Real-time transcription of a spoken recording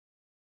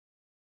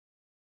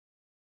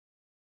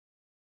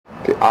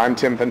Okay, I'm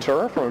Tim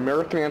Ventura from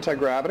American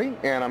Anti-Gravity,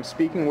 and I'm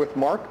speaking with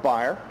Mark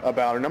Beyer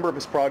about a number of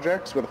his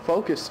projects with a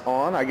focus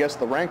on, I guess,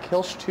 the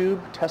Ranque-Hilsch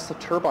tube Tesla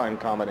turbine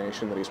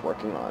combination that he's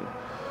working on.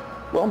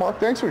 Well,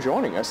 Mark, thanks for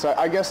joining us.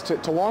 I guess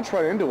to launch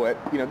right into it,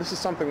 this is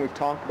something we've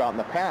talked about in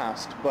the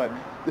past, but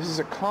this is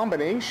a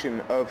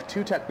combination of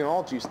two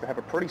technologies that have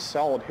a pretty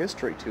solid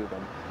history to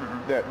them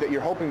that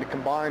you're hoping to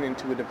combine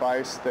into a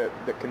device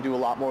that can do a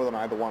lot more than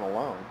either one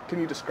alone.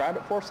 Can you describe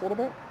it for us a little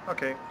bit?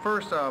 Okay,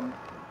 first,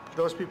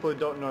 those people who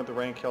don't know the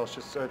Ranque-Hilsch,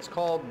 it's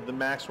called the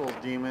Maxwell's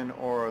Demon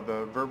or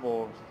the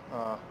verbal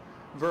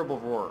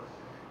roar.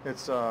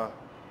 It's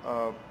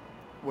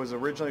was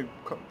originally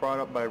brought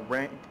up by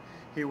Rank.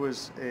 He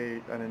was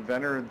an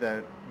inventor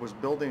that was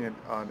building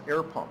an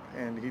air pump,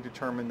 and he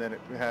determined that it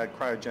had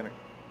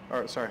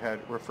had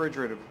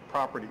refrigerative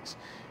properties.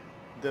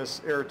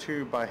 This air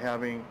tube, by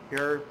having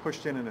air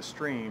pushed in a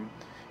stream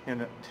in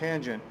a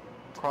tangent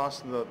across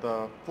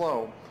the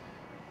flow,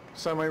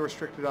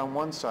 semi-restricted on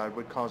one side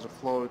would cause a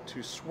flow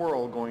to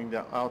swirl going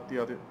out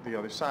the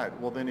other side.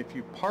 Well, then if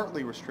you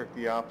partly restrict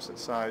the opposite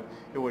side,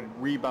 it would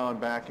rebound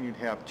back and you'd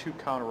have two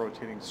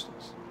counter-rotating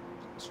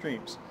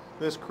streams.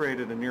 This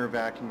created a near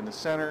vacuum in the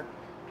center,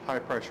 high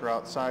pressure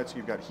outside, so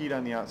you've got heat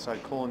on the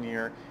outside, cold in the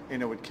air,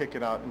 and it would kick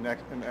it out and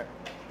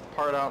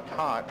part out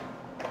hot,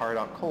 part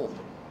out cold.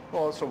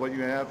 Well, so what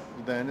you have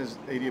then is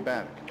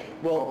adiabatic.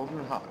 Well, cold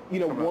and hot.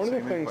 One of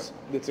the things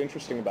that's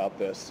interesting about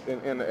this,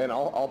 and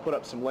I'll put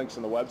up some links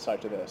on the website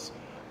to this,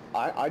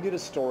 I did a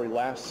story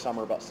last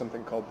summer about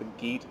something called the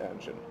GEAT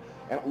engine,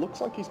 and it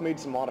looks like he's made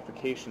some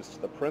modifications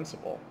to the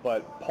principle,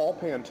 but Paul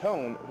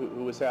Pantone,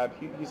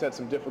 he's had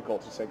some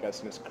difficulties, I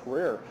guess, in his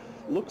career,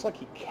 looks like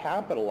he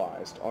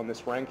capitalized on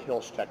this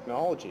Ranque-Hilsch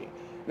technology.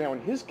 Now,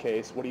 in his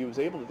case, what he was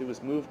able to do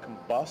is move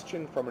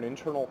combustion from an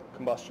internal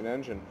combustion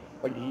engine,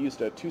 like he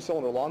used a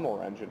two-cylinder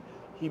lawnmower engine,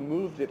 he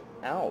moved it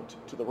out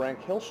to the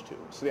Ranque-Hilsch tube.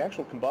 So the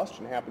actual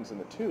combustion happens in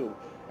the tube,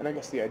 and I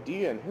guess the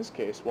idea in his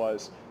case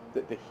was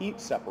that the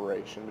heat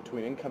separation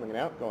between incoming and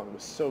outgoing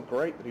was so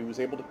great that he was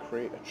able to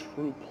create a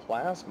true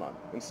plasma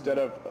instead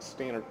of a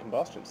standard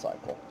combustion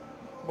cycle.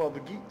 Well,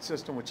 the GEAT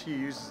system, which he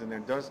uses in there,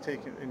 does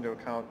take into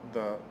account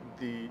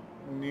the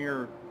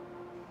near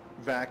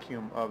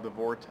vacuum of the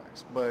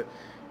vortex, but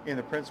in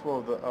the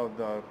principle of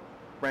the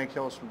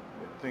Ranque-Hilsch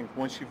thing,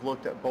 once you've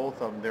looked at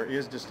both of them, there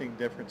is distinct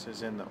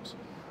differences in those.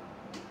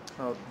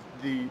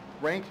 The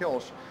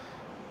Ranque-Hilsch,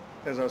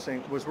 as I was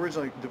saying, was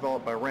originally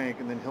developed by Rank,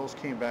 and then Hilsch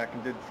came back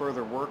and did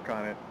further work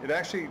on it. It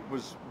actually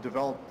was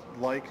developed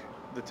like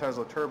the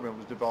Tesla turbine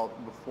was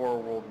developed before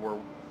World War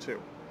II.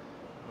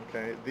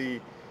 Okay, the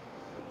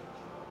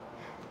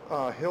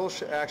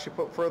Hilsch actually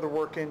put further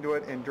work into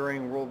it, and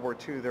during World War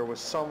II there was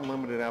some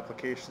limited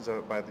applications of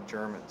it by the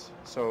Germans.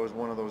 So it was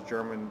one of those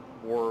German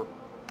war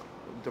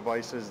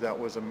devices that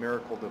was a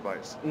miracle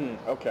device.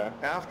 Okay.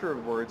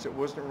 Afterwards, it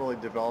wasn't really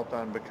developed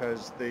on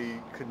because they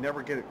could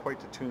never get it quite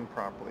to tune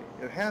properly.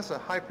 It has a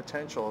high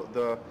potential.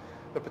 The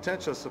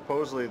potential is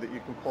supposedly that you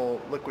can pull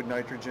liquid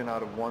nitrogen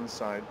out of one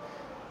side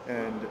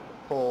and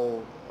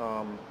pull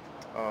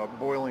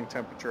boiling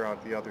temperature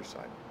out the other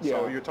side. Yeah.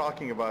 So you're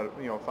talking about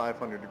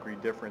 500-degree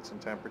difference in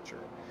temperature.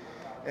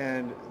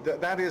 And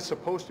that is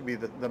supposed to be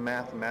the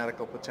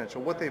mathematical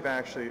potential. What they've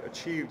actually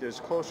achieved is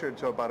closer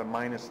to about a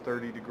minus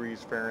 30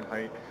 degrees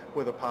Fahrenheit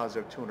with a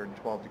positive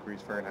 212 degrees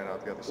Fahrenheit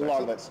out the other side. A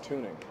lot of that's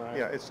tuning, right?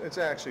 Yeah, it's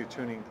actually a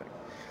tuning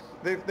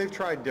thing. They've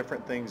tried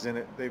different things in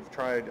it. They've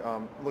tried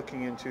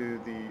looking into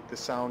the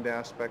sound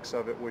aspects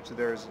of it, which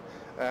there's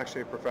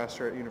actually a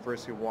professor at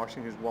University of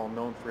Washington who's well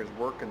known for his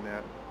work in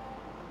that.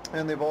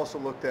 And they've also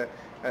looked at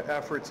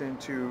efforts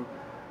into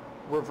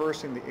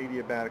reversing the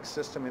adiabatic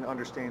system and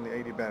understanding the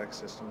adiabatic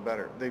system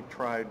better. They've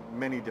tried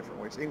many different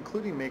ways,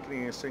 including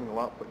making a single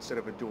output instead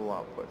of a dual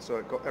output.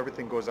 So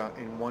everything goes out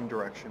in one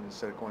direction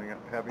instead of going out,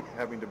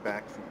 having to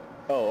backfeed.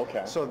 Oh,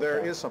 okay. So there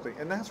is something,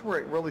 and that's where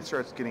it really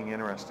starts getting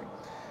interesting.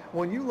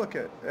 When you look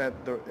at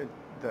the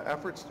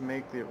efforts to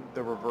make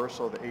the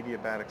reversal of the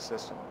adiabatic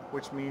system,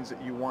 which means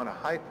that you want a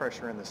high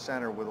pressure in the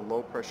center with a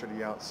low pressure to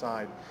the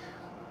outside,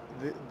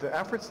 the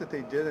efforts that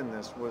they did in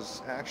this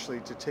was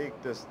actually to take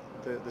this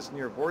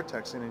near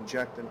vortex and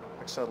inject an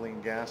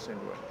acetylene gas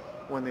into it.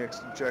 When they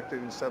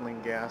injected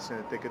acetylene gas in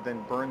it, they could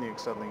then burn the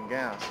acetylene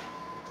gas.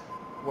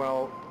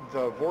 Well,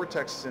 the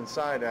vortexes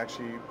inside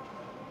actually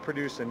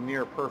produced a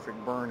near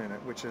perfect burn in it,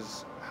 which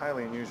is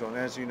highly unusual. And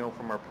as you know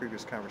from our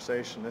previous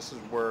conversation, this is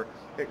where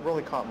it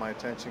really caught my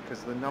attention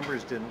because the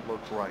numbers didn't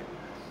look right.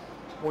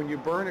 When you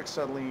burn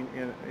acetylene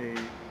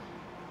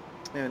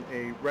in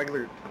a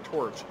regular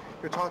torch,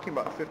 you're talking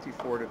about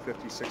 54 to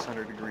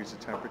 5600 degrees of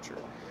temperature.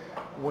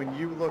 When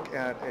you look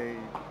at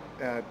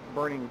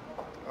burning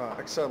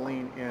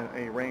acetylene in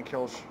a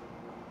Ranque-Hilsch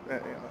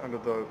under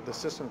the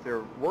system that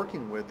they're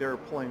working with, they're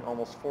pulling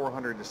almost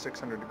 400 to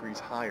 600 degrees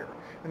higher.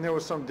 And there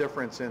was some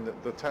difference in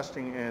the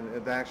testing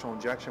and the actual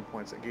injection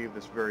points that gave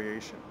this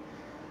variation.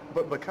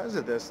 But because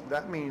of this,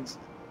 that means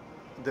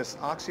this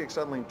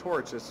oxyacetylene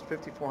torch is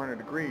 5400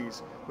 degrees,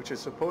 which is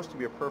supposed to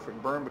be a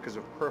perfect burn because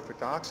of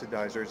perfect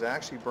oxidizer, is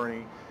actually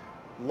burning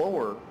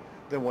lower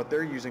than what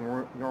they're using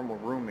normal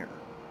room air.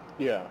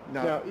 Yeah.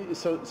 Now,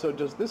 so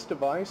does this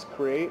device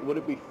create, would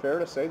it be fair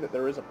to say that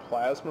there is a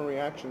plasma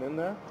reaction in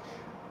there?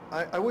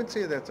 I wouldn't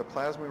say that's a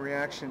plasma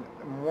reaction,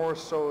 more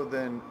so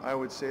than I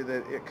would say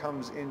that it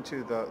comes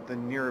into the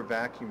near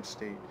vacuum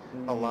state,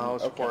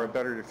 allows for a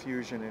better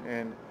diffusion,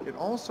 and it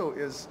also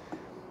is,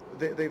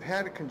 they've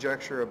had a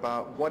conjecture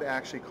about what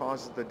actually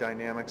causes the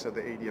dynamics of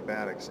the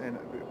adiabatics, and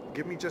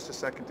give me just a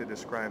second to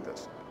describe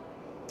this.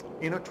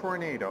 In a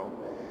tornado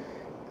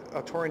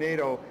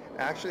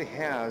actually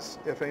has,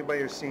 if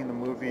anybody has seen the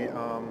movie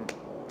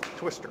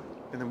Twister,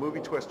 in the movie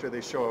Twister, they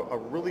show a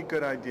really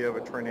good idea of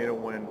a tornado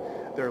when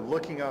they're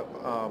looking up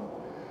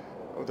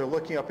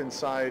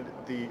inside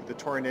the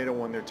tornado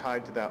when they're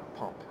tied to that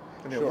pump,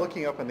 and they're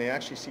looking up and they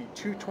actually see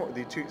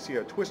see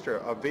a twister,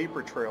 a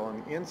vapor trail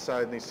on the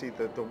inside, and they see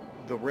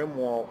the rim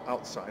wall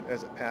outside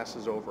as it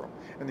passes over them,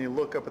 and they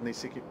look up and they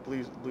see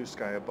blue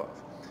sky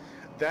above.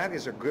 That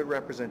is a good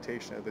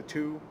representation of the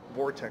two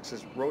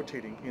vortexes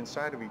rotating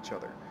inside of each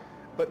other.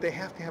 But they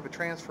have to have a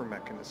transfer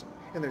mechanism.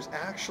 And there's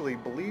actually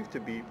believed to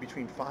be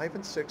between 5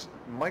 and 6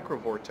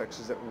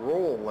 microvortexes that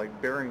roll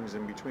like bearings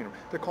in between them.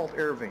 They're called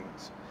air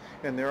veins.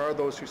 And there are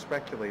those who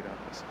speculate on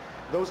this.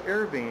 Those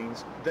air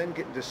veins then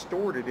get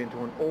distorted into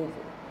an oval.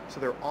 So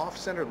they're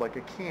off-centered like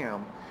a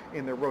cam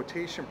in their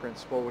rotation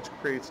principle, which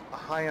creates a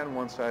high on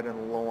one side and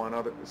a low on the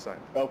other side.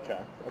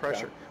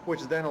 Pressure,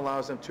 which then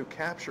allows them to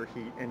capture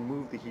heat and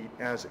move the heat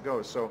as it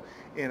goes. So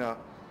in a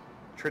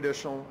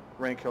traditional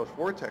Ranque-Hilsch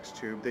vortex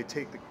tube, they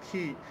take the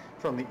heat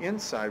from the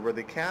inside where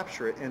they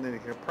capture it, and then they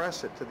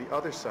compress it to the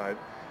other side,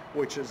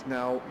 which is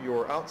now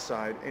your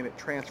outside, and it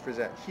transfers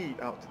that heat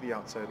out to the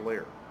outside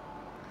layer.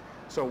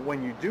 So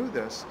when you do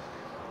this,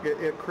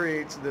 it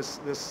creates this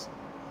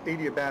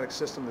adiabatic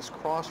system, this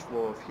cross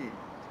flow of heat.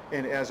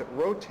 And as it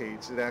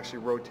rotates, it actually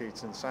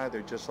rotates inside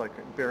there, just like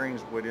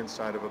bearings would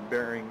inside of a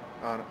bearing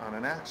on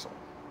an axle.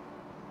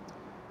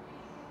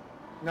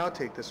 Now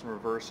take this and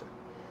reverse it.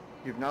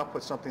 You've now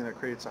put something that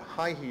creates a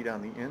high heat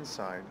on the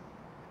inside,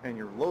 and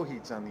your low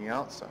heat's on the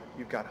outside.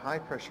 You've got high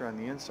pressure on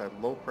the inside,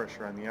 low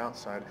pressure on the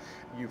outside.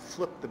 You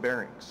flip the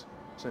bearings.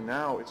 So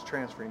now it's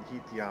transferring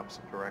heat the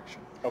opposite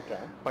direction.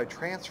 By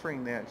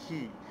transferring that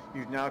heat,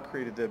 you've now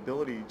created the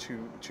ability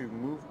to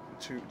move,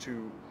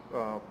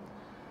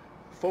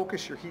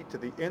 focus your heat to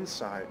the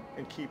inside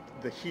and keep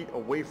the heat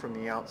away from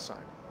the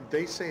outside.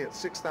 They say at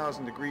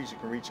 6,000 degrees you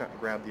can reach out and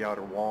grab the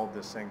outer wall of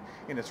this thing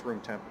in its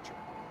room temperature.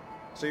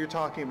 So you're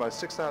talking about a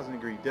 6,000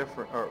 degree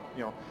difference, or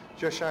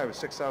just shy of a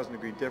 6,000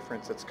 degree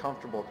difference that's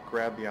comfortable to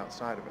grab the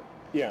outside of it.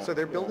 So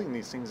they're building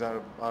these things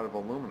out of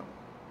aluminum.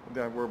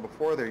 Where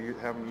before they're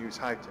having to use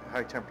high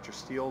temperature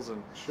steels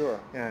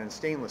and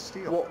stainless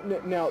steel. Well,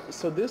 now,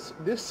 so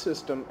this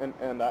system,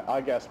 and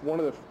I guess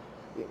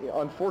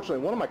unfortunately,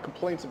 one of my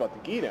complaints about the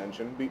Geet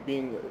engine,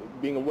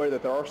 being aware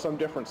that there are some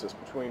differences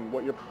between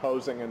what you're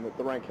proposing and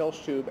the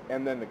Ranque-Hilsch tube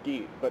and then the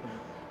Geet, but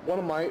one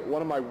of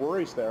my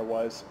worries there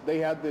was they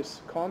had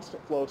this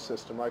constant flow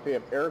system, right? They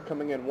have air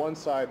coming in one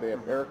side, they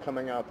have air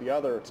coming out the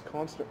other. It's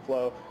constant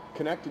flow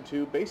connected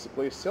to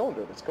basically a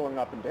cylinder that's going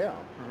up and down.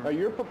 Now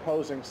you're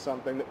proposing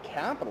something that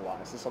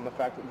capitalizes on the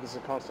fact that this is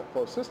a constant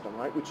flow system,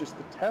 right? Which is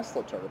the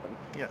Tesla turbine,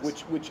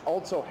 which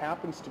also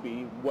happens to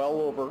be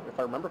well over, if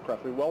I remember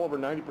correctly, well over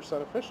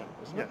 90% efficient,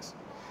 isn't it?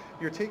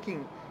 You're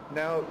taking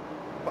now,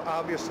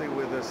 obviously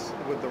with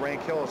the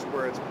Ranque-Hilsch,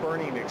 where it's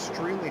burning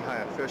extremely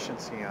high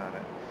efficiency on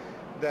it,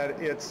 that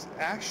it's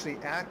actually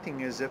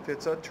acting as if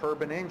it's a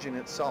turbine engine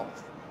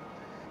itself,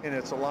 and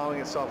it's allowing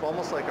itself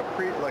almost like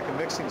a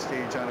mixing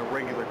stage on a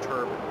regular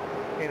turbine,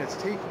 and it's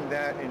taking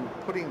that and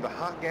putting the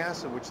hot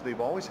gas, of which they've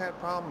always had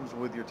problems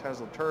with your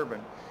Tesla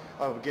turbine,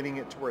 of getting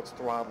it to where it's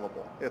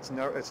throttleable. It's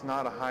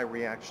not a high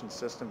reaction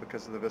system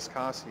because of the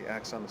viscosity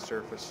acts on the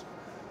surface,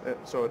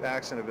 so it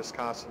acts in a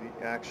viscosity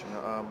action.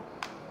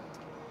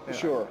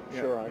 Coriolis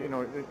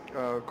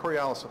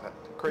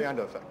effect,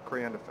 Corianda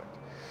effect.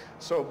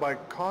 So by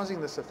causing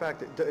this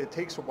effect, it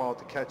takes a while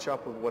to catch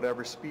up with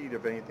whatever speed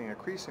of anything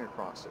increasing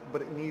across it,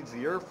 but it needs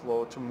the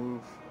airflow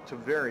to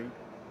vary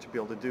to be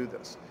able to do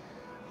this.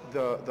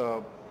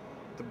 The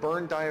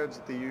burn diodes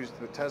that they used,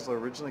 the Tesla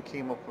originally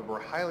came up with, were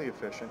highly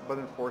efficient, but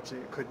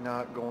unfortunately it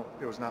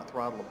was not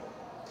throttleable.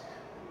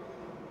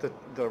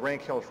 The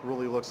Ranque-Hilsch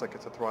really looks like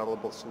it's a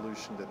throttleable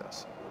solution to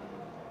this.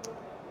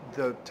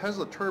 The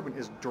Tesla turbine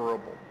is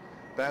durable.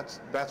 That's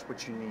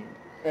what you need.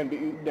 And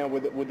now,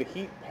 would the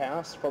heat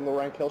pass from the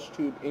Ranque-Hilsch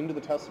tube into the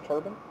Tesla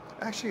turbine?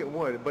 Actually, it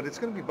would, but it's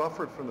going to be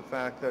buffered from the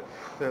fact that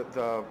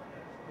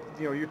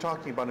you're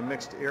talking about a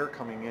mixed air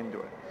coming into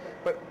it.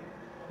 But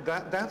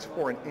that's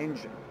for an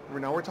engine.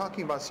 Now we're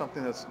talking about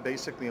something that's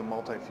basically a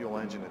multi-fuel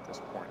engine at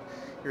this point.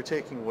 You're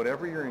taking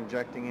whatever you're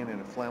injecting in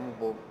a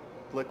flammable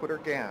liquid or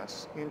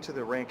gas into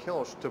the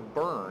Ranque-Hilsch to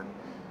burn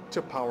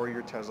to power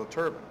your Tesla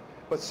turbine.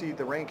 But see,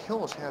 the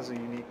Ranque-Hilsch has a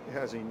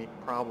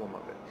unique problem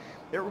of it.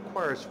 It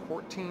requires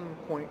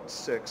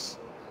 14.6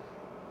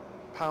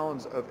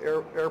 pounds of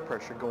air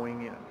pressure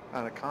going in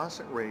on a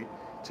constant rate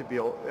to be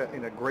able,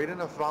 in a great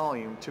enough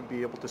volume, to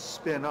be able to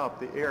spin up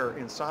the air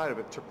inside of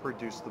it to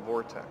produce the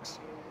vortex.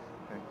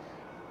 Okay?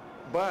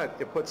 But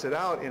it puts it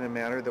out in a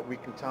manner that we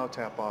can now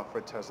tap off for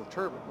a Tesla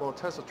turbine. Well, a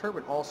Tesla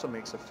turbine also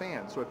makes a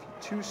fan. So if you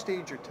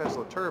two-stage your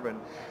Tesla turbine,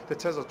 the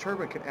Tesla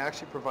turbine can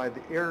actually provide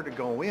the air to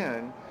go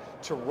in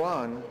to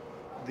run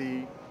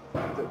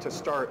to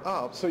start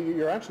up. So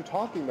you're actually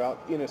talking about,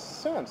 in a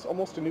sense,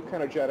 almost a new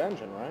kind of jet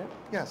engine, right?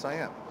 Yes, I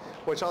am.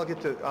 Which I'll get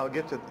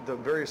to the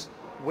various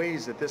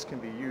ways that this can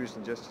be used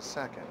in just a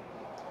second.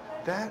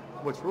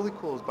 What's really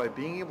cool is by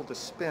being able to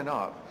spin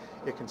up,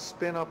 it can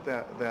spin up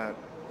that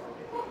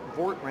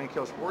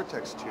Ranque-Hilsch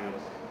Vortex tube,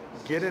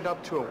 get it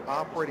up to an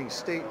operating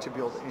state to be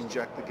able to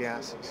inject the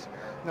gases.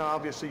 Now,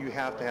 obviously, you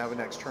have to have an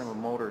external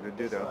motor to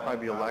do that,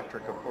 probably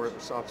electric or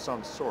of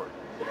some sort.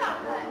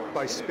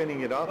 By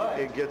spinning it up,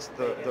 it gets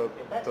the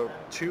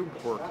tube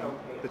working.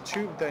 The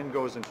tube then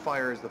goes and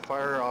fires. The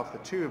fire off the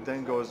tube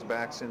then goes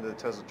back into the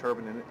Tesla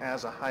turbine, and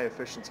as a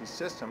high-efficiency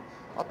system,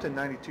 up to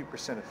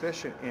 92%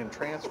 efficient in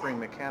transferring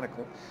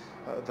mechanical,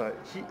 the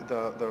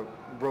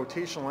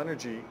rotational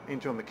energy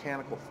into a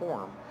mechanical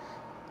form.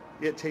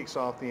 It takes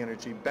off the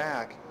energy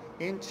back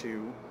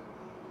into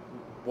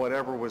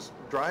whatever was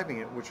driving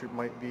it, which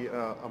might be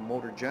a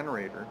motor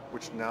generator,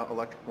 which now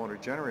electric motor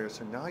generator.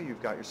 So now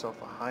you've got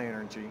yourself a high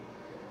energy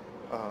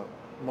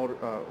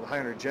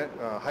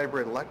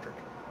hybrid electric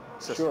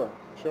system.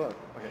 Sure.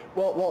 Okay.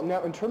 Well,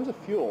 now in terms of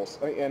fuels,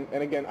 and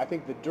again, I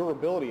think the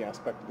durability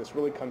aspect of this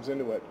really comes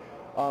into it.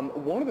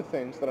 One of the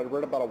things that I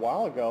read about a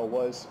while ago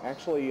was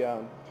actually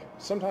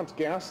sometimes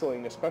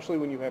gasoline, especially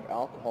when you have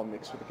alcohol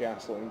mixed with the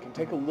gasoline, can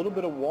take a little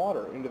bit of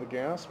water into the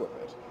gas with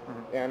it.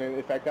 And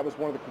in fact, that was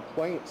one of the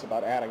complaints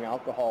about adding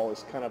alcohol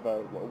as kind of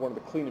one of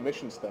the clean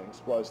emissions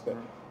things, was that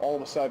all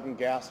of a sudden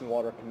gas and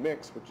water can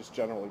mix, which is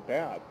generally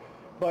bad.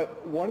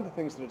 But one of the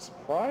things that had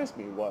surprised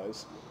me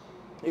was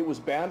it was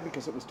bad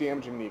because it was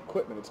damaging the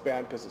equipment. It's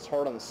bad because it's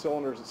hard on the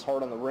cylinders, it's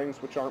hard on the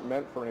rings, which aren't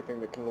meant for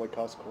anything that can really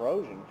cause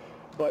corrosion.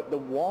 But the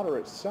water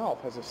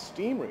itself has a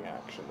steam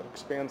reaction that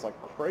expands like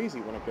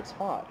crazy when it gets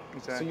hot.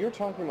 Exactly. So you're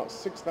talking about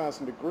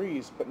 6,000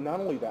 degrees, but not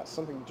only that,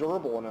 something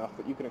durable enough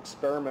that you can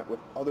experiment with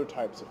other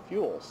types of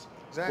fuels.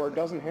 Exactly. Where it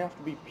doesn't have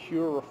to be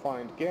pure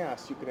refined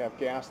gas. You could have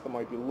gas that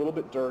might be a little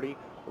bit dirty,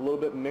 a little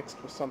bit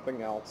mixed with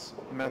something else.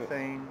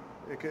 Methane.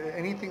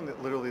 Anything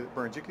that literally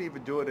burns. You can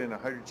even do it in a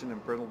hydrogen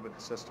embrittlement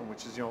system,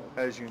 which is,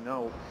 as you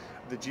know,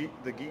 the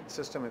GEAT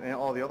system and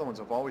all the other ones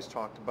have always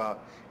talked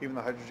about, even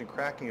the hydrogen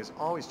cracking has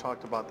always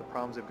talked about the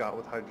problems they've got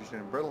with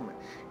hydrogen embrittlement.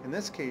 In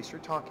this case,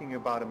 you're talking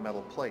about a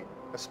metal plate,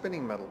 a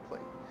spinning metal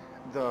plate.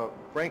 The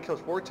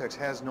Ranque-Hilsch Vortex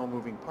has no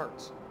moving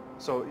parts.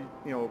 So,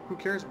 who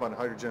cares about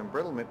hydrogen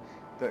embrittlement?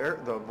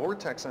 The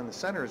vortex on the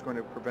center is going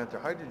to prevent the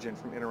hydrogen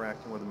from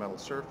interacting with the metal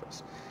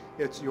surface.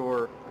 It's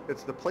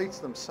the plates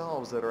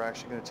themselves that are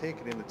actually going to take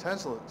it into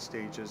Tesla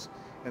stages,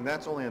 and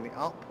that's only on the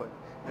output,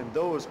 and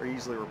those are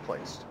easily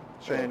replaced.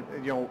 Sure. And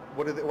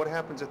what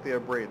happens if they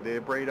abrade? They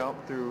abrade out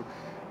through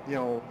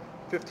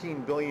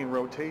 15 billion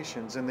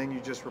rotations, and then you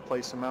just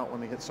replace them out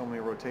when they hit so many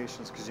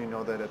rotations, because you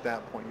know that at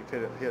that point you've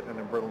hit an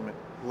embrittlement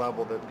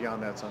level that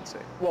beyond that's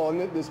unsafe. Well,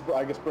 and this,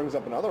 I guess, brings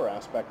up another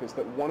aspect, is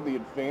that one of the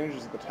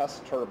advantages of the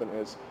Tesla turbine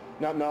is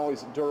not only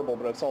is it durable,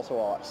 but it's also a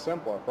lot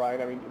simpler, right?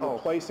 I mean,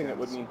 replacing it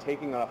would mean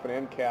taking off an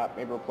end cap,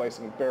 maybe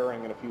replacing a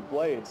bearing and a few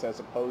blades, as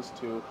opposed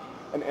to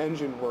an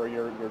engine where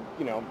you're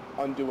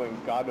undoing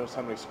God knows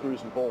how many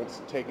screws and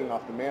bolts, taking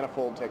off the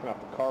manifold, taking off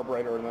the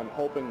carburetor, and then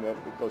hoping that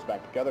it goes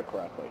back together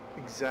correctly.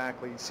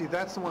 Exactly. See,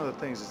 that's one of the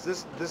things,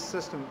 is this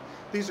system,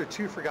 these are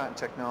two forgotten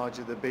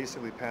technology that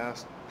basically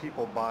passed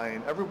people by,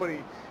 and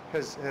everybody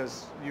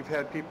you've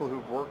had people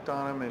who've worked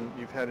on them, and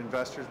you've had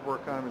investors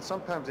work on them, and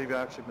sometimes they've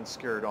actually been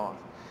scared off.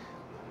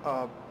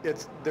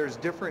 There's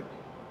different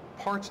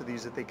parts of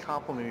these that they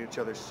complement each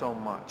other so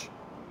much.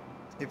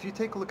 If you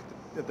take a look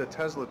at the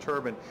Tesla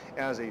turbine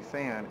as a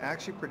fan,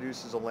 actually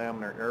produces a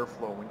laminar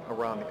airflow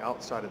around the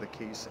outside of the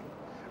casing,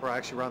 or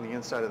actually around the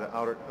inside of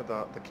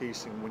the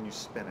casing when you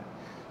spin it.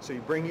 So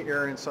you bring your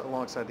air in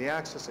alongside the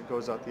axis, it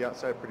goes out the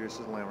outside,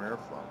 produces laminar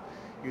airflow.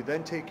 You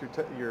then take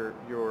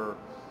your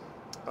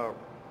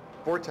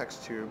vortex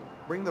tube,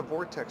 bring the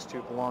vortex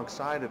tube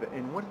alongside of it,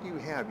 and what do you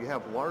have? You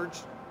have large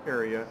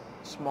area,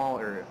 small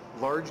area,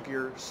 large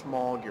gear,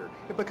 small gear.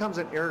 It becomes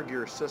an air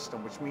gear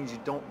system, which means you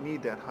don't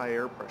need that high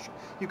air pressure.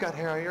 You've got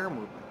high air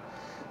movement.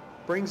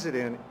 Brings it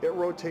in, it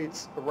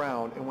rotates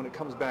around, and when it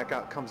comes back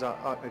out, comes out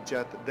a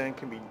jet that then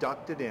can be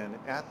ducted in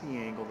at the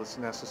angle that's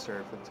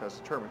necessary for the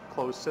Tesla turbine.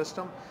 Closed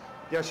system,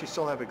 yes, you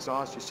still have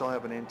exhaust, you still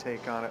have an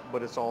intake on it,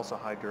 but it's also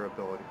high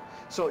durability.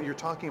 So you're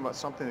talking about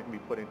something that can be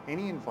put in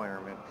any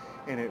environment,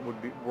 and it would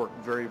work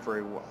very,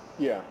 very well.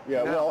 Yeah.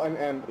 Now, well,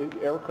 and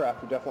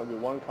aircraft would definitely be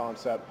one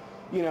concept.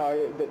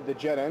 The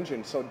jet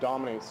engine so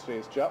dominates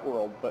today's jet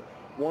world, but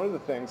one of the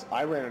things,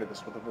 I ran into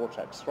this with the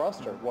vortex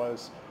thruster,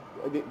 was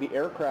the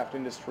aircraft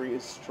industry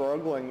is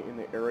struggling in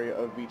the area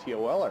of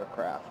VTOL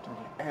aircraft.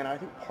 And I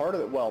think part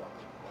of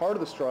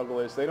the struggle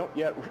is they don't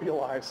yet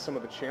realize some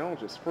of the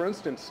challenges. For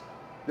instance,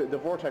 the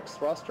vortex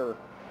thruster,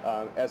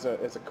 as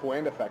a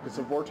command effect, it's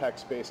a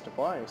vortex-based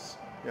device.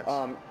 Yes.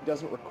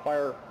 Doesn't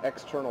require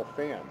external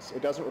fans.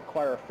 It doesn't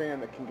require a fan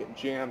that can get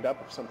jammed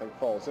up if something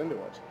falls into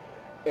it.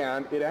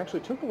 And it actually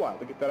took a while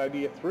to get that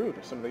idea through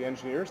to some of the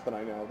engineers that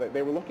I know.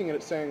 They were looking at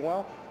it saying,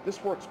 well,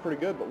 this works pretty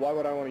good, but why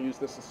would I want to use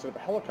this instead of a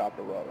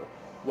helicopter rotor?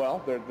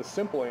 Well, the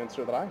simple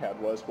answer that I had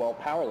was, well,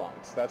 power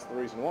lines. That's the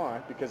reason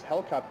why, because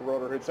helicopter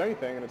rotor hits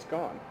anything and it's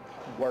gone.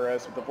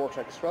 Whereas with the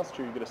vortex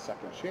thruster, you get a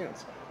second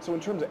chance. So in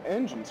terms of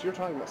engines, you're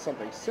talking about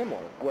something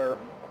similar, where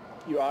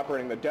you're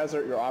operating in the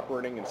desert, you're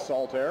operating in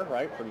salt air,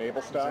 right, for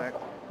naval stuff.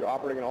 Exactly. You're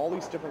operating in all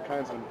these different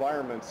kinds of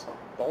environments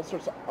with all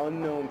sorts of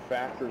unknown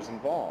factors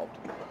involved.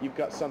 You've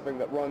got something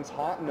that runs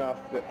hot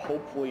enough that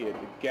hopefully it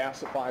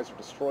gasifies or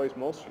destroys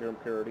most of your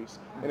impurities,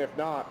 and if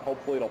not,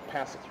 hopefully it'll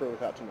pass it through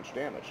without too much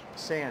damage.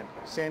 Sand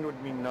would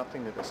mean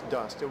nothing to this.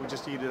 Dust, it would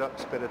just eat it up,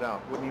 spit it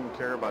out. Wouldn't even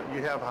care about it.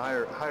 You'd have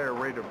higher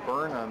rate of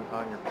burn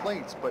on your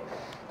plates, but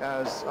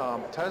as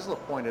Tesla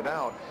pointed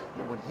out,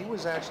 when he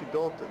was actually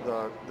built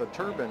the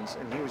turbines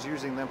and he was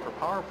using them for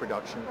power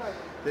production,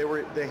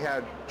 they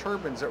had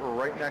turbines that were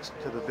right next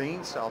to the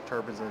vane style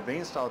turbines, and the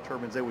vane style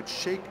turbines,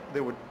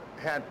 they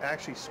had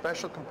actually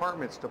special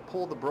compartments to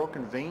pull the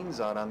broken vanes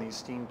out on these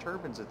steam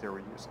turbines that they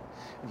were using.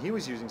 And he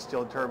was using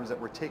steel turbines that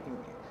were taking,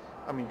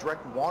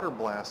 direct water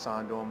blasts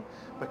onto them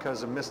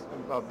because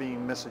of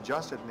being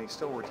misadjusted, and they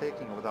still were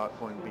taking it without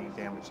being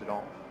damaged at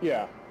all.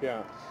 Yeah,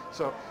 yeah.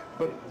 So,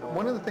 but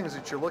one of the things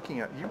that you're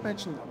looking at, you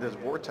mentioned this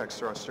vortex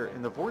thruster.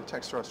 In the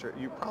vortex thruster,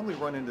 you probably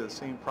run into the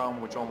same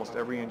problem which almost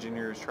every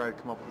engineer has tried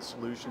to come up with a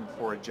solution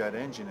for a jet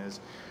engine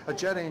is. A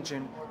jet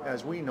engine,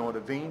 as we know it,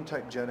 a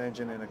vane-type jet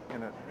engine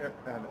in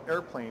an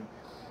airplane,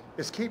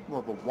 is capable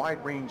of a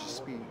wide range of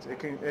speeds.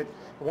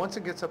 Once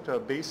it gets up to a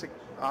basic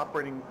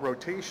operating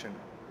rotation,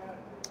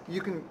 you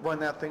can run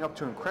that thing up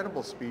to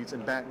incredible speeds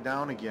and back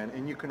down again,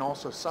 and you can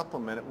also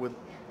supplement it with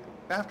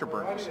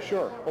afterburners.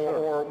 Sure.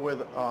 Or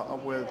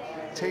with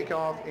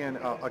takeoff and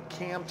a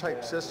cam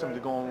type system to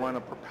go and run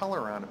a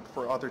propeller on it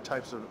for other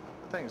types of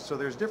things. So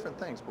there's different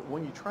things, but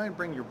when you try and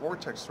bring your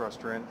vortex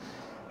thruster in,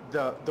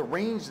 the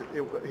range,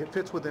 it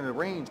fits within the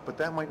range, but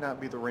that might not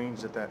be the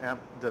range that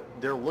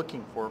they're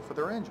looking for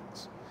their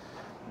engines.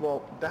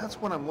 Well, that's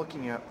what I'm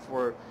looking at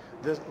for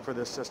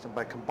this system.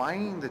 By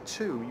combining the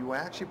two, you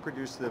actually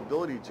produce the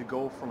ability to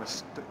go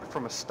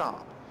from a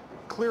stop,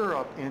 clear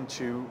up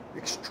into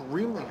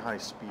extremely high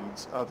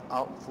speeds of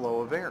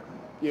outflow of air.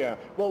 Yeah.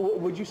 Well,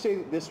 would you say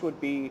that this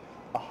would be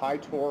a high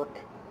torque,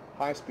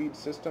 high speed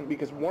system?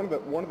 Because one of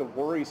the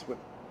worries with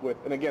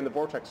and again the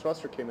vortex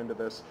thruster came into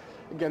this.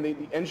 Again, the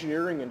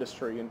engineering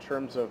industry in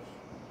terms of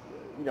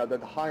the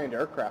high-end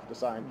aircraft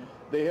design,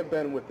 they have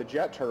been with the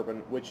jet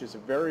turbine, which is a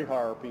very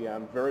high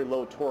RPM, very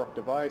low torque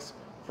device,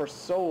 for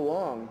so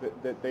long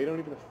that they don't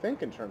even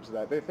think in terms of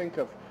that. They think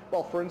of,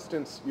 well, for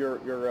instance, your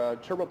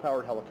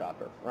turbo-powered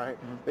helicopter, right?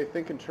 Mm-hmm. They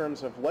think in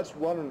terms of let's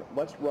run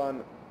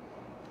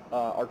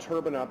our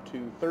turbine up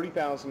to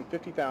 30,000,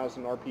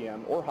 50,000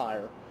 RPM or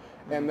higher,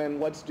 mm-hmm. and then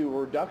let's do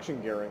a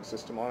reduction gearing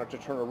system on it to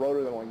turn a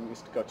rotor that only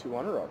needs to go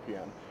 200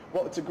 RPM.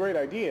 Well, it's a great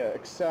idea,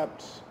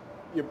 except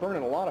you're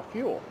burning a lot of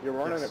fuel. You're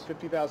running at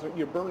 50,000.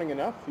 You're burning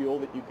enough fuel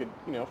that you could,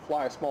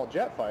 fly a small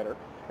jet fighter,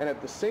 and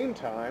at the same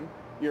time,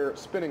 you're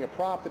spinning a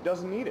prop that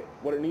doesn't need it.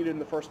 What it needed in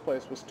the first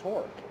place was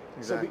torque.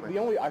 Exactly. So the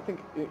only, I think,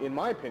 in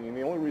my opinion,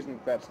 the only reason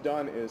that's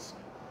done is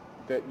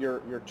that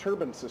your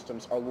turbine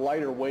systems are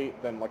lighter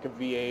weight than like a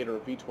V8 or a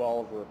V12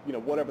 or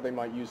whatever they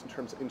might use in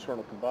terms of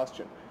internal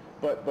combustion,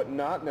 but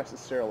not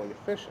necessarily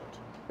efficient.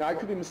 Now I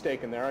could be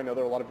mistaken there. I know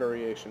there are a lot of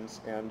variations,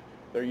 and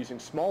they're using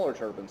smaller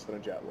turbines than a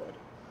jet would.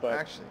 But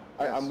actually,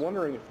 yes. I'm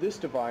wondering if this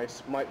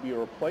device might be a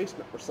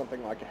replacement for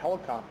something like a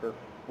helicopter,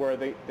 where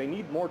they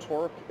need more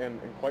torque, and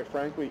quite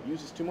frankly, it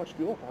uses too much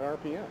fuel for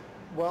RPM.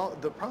 Well,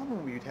 the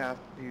problem you'd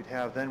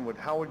have then would,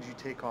 how would you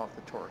take off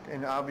the torque?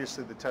 And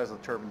obviously the Tesla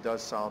turbine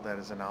does solve that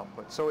as an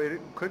output, so it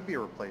could be a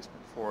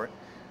replacement for it.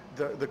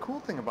 The cool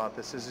thing about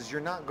this is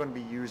you're not going to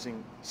be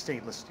using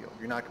stainless steel.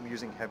 You're not going to be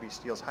using heavy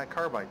steels, high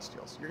carbide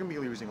steels. You're going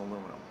to be using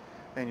aluminum,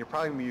 and you're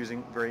probably going to be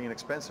using very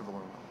inexpensive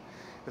aluminum.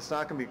 It's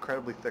not going to be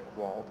incredibly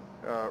thick-walled.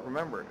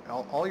 Remember,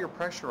 all your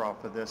pressure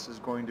off of this is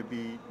going to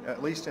be,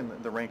 at least in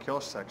the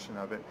Ranque-Hilsch section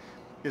of it,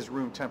 is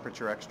room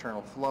temperature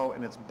external flow,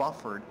 and it's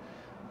buffered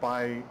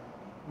by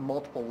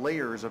multiple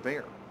layers of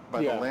air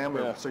by the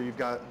laminar. Yeah. So you've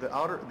got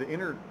the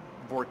inner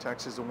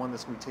vortex is the one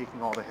that's going to be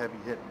taking all the heavy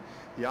hitting.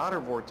 The outer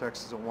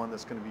vortex is the one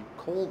that's going to be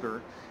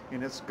colder,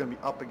 and it's going to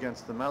be up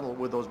against the metal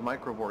with those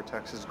micro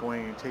vortexes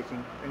going and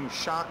taking any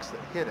shocks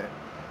that hit it.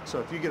 So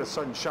if you get a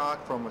sudden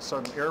shock from a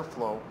sudden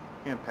airflow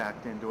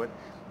impact into it,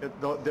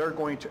 they're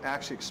going to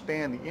actually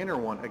expand the inner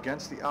one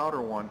against the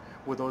outer one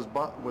with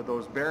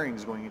those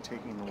bearings going and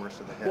taking the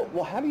worst of the hit.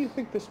 Well, how do you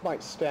think this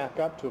might stack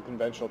up to a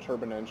conventional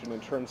turbine engine in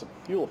terms of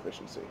fuel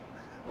efficiency?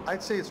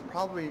 I'd say it's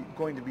probably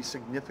going to be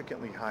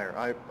significantly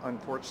higher.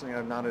 Unfortunately,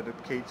 I'm not at a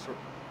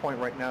point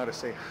right now to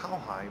say how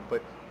high,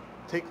 but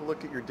take a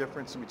look at your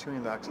difference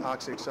between the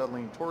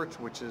oxyacetylene torch,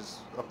 which is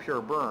a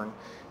pure burn,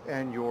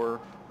 and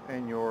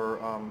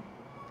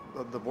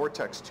the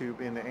vortex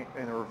tube in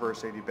a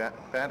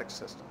reverse-adiabatic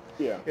system.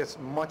 Yeah. It's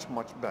much,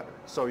 much better.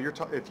 So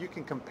if you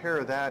can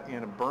compare that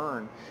in a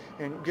burn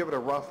and give it a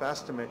rough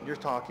estimate, you're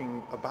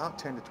talking about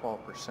 10 to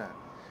 12%.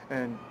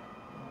 And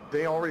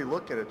they already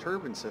look at a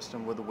turbine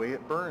system with the way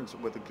it burns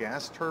with a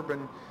gas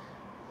turbine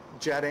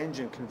jet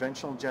engine,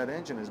 conventional jet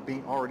engine, as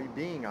already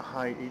being a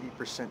high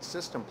 80%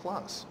 system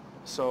plus.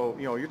 So,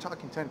 you're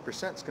talking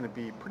 10% is going to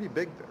be pretty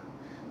big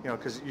there,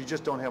 because you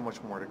just don't have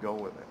much more to go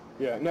with it.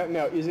 Yeah.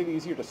 Now, is it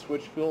easier to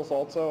switch fuels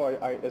also?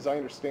 As I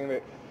understand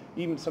it,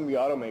 even some of the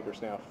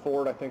automakers now,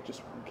 Ford, I think,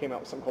 just came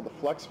out with something called the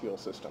flex fuel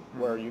system,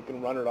 where you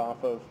can run it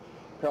off of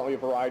apparently a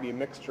variety of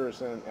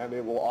mixtures, and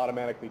it will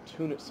automatically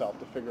tune itself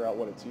to figure out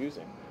what it's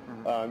using.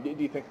 Do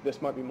you think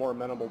this might be more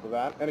amenable to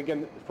that? And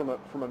again,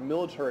 from a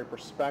military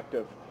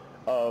perspective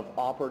of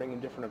operating in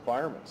different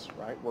environments,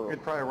 right?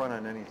 It'd probably run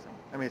on anything.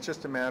 I mean, it's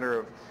just a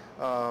matter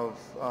of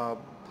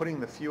putting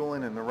the fuel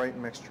in the right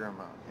mixture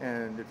amount.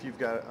 And if you've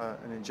got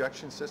an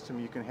injection system,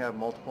 you can have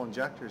multiple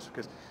injectors,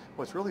 because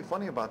what's really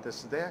funny about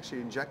this is they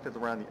actually inject it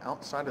around the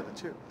outside of the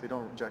tube. They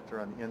don't inject it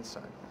around the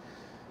inside.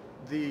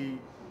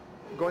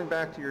 Going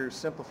back to your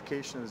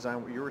simplification of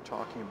design, what you were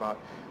talking about,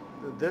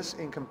 this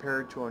in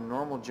compared to a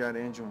normal jet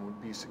engine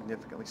would be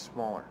significantly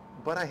smaller.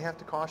 But I have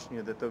to caution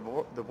you that the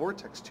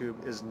vortex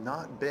tube is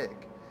not big.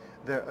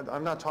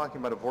 I'm not talking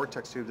about a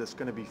vortex tube that's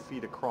going to be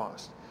feet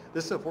across.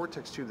 This is a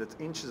vortex tube that's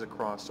inches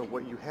across, so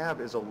what you have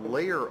is a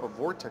layer of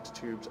vortex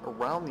tubes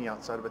around the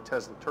outside of a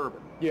Tesla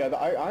turbine. Yeah,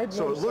 I'd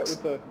so it noticed looks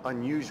that with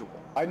unusual.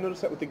 I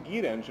noticed that with the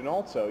Geet engine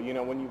also.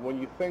 When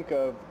you think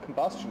of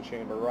combustion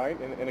chamber, right?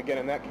 And again,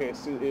 in that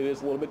case, it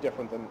is a little bit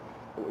different than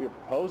what you're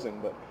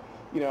proposing, but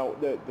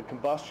the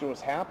combustion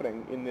was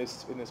happening in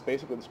this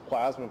basically this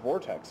plasma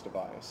vortex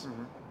device.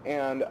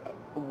 And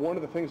one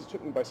of the things that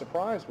took me by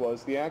surprise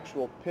was the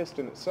actual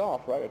piston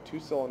itself, right? A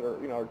two-cylinder,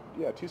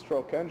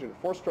 two-stroke engine,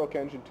 four-stroke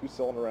engine,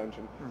 two-cylinder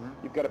engine.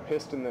 You've got a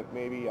piston that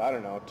maybe, I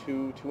don't know,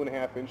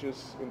 2.5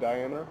 inches in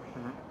diameter,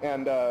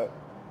 and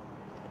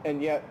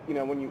yet,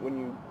 when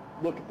you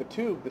look at the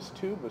tube, this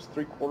tube was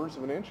 3/4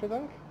 of an inch, I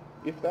think,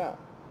 if that.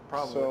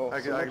 Probably. So,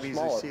 I can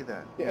easily see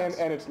that. Yeah, yes.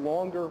 and it's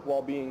longer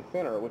while being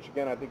thinner, which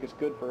again I think is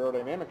good for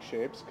aerodynamic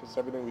shapes, because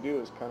everything we do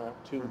is kind of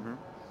tube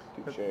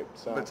shaped.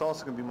 So. But it's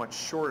also going to be much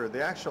shorter.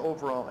 The actual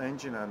overall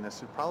engine on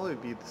this would probably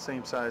be the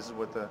same size as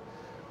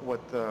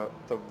what the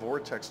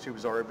vortex tube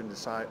has already been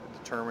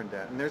determined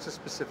at. And there's a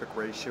specific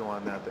ratio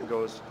on that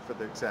goes for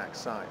the exact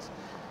size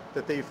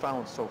that they've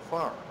found so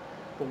far.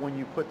 But when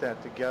you put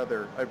that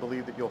together, I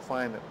believe that you'll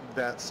find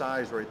that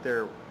size right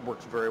there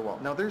works very well.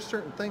 Now, there's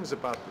certain things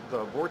about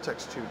the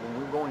vortex tube, when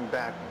we're going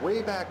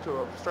way back to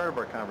the start of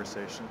our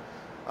conversation,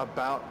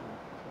 about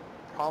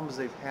problems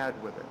they've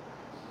had with it.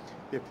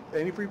 If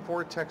every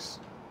vortex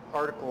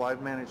article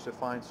I've managed to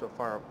find so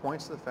far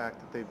points to the fact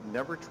that they've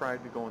never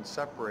tried to go and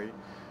separate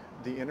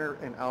the inner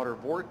and outer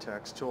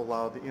vortex to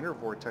allow the inner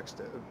vortex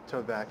to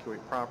evacuate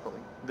properly.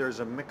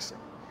 There's a mixing,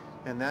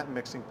 and that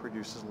mixing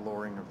produces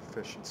lowering of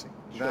efficiency.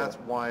 Sure. That's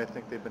why I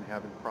think they've been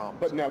having problems.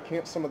 But now,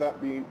 can't some of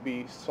that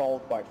be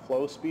solved by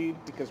flow speed?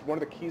 Because one of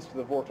the keys to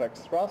the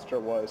vortex thruster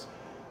was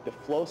the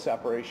flow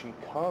separation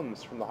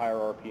comes from the higher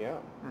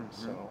RPM.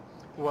 So.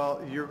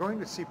 Well, you're going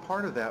to see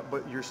part of that,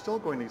 but you're still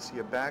going to see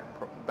a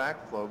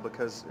backflow,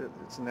 because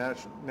it's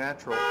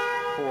natural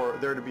for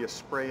there to be a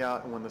spray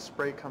out, and when the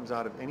spray comes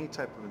out of any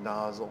type of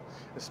nozzle,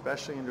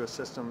 especially into a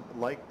system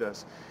like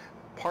this,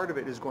 part of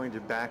it is going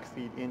to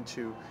backfeed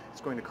into, it's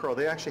going to curl.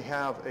 They actually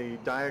have a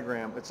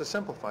diagram, it's a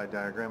simplified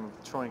diagram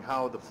showing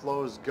how the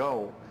flows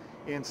go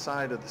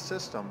inside of the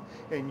system,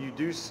 and you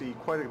do see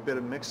quite a bit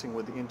of mixing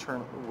with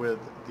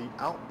the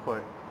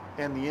output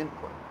and the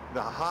input.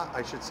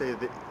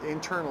 The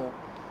internal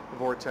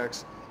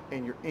vortex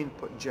and your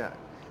input jet.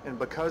 And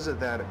because of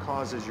that, it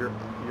causes your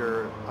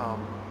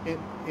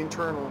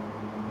internal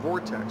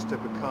vortex to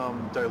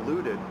become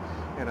diluted,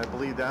 and I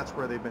believe that's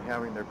where they've been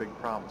having their big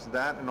problems.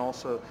 That, and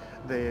also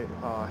they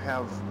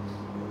have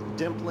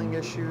dimpling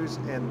issues,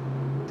 and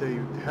they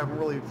haven't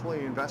really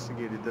fully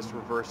investigated this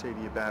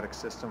reverse-adiabatic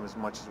system as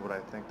much as what I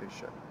think they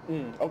should.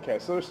 Okay,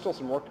 so there's still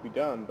some work to be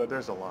done, but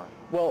there's a lot.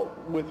 Well,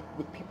 with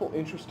people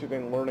interested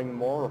in learning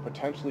more, or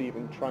potentially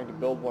even trying to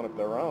build one of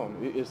their own,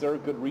 is there a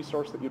good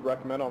resource that you'd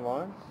recommend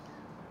online?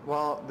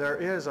 Well, there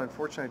is.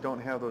 Unfortunately, I don't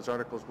have those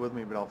articles with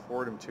me, but I'll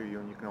forward them to you,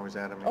 and you can always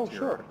add them into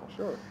your article.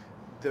 Sure.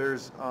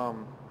 There's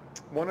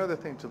one other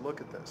thing to look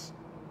at this.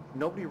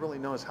 Nobody really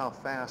knows how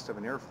fast of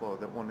an airflow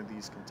that one of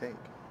these can take.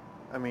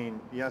 I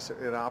mean, yes,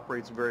 it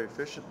operates very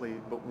efficiently,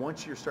 but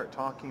once you start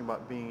talking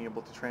about being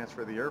able to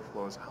transfer the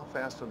airflows, how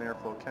fast of an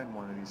airflow can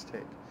one of these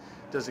take?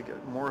 Does it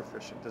get more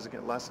efficient? Does it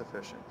get less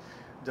efficient?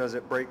 Does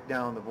it break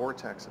down the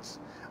vortexes?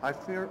 I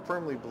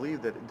firmly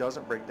believe that it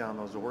doesn't break down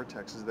those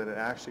vortexes, that it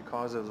actually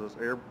causes those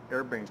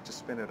air bearings to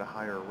spin at a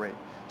higher rate,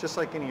 just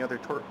like any other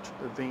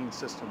vane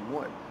system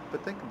would.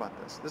 But think about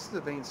this. This is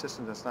a vane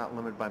system that's not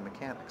limited by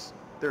mechanics.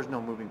 There's no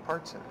moving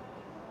parts in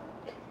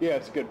it. Yeah,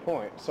 it's a good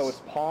point. So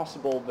it's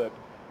possible that,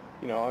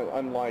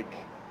 unlike,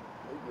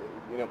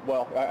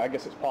 I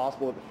guess it's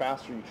possible that the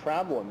faster you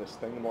travel in this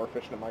thing, the more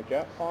efficient it might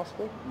get,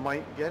 possibly?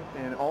 Might get,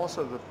 and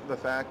also the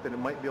fact that it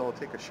might be able to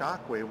take a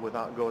shock wave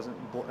without going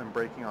and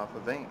breaking off a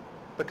vane,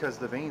 because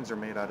the vanes are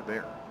made out of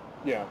air.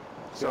 Yeah.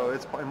 So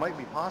it might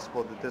be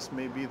possible that this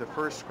may be the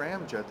first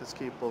scramjet that's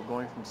capable of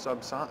going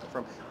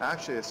from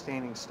actually a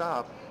standing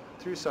stop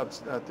through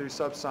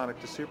subsonic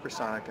to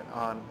supersonic and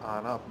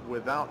on up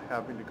without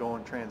having to go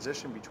and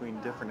transition between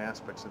different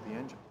aspects of the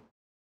engine.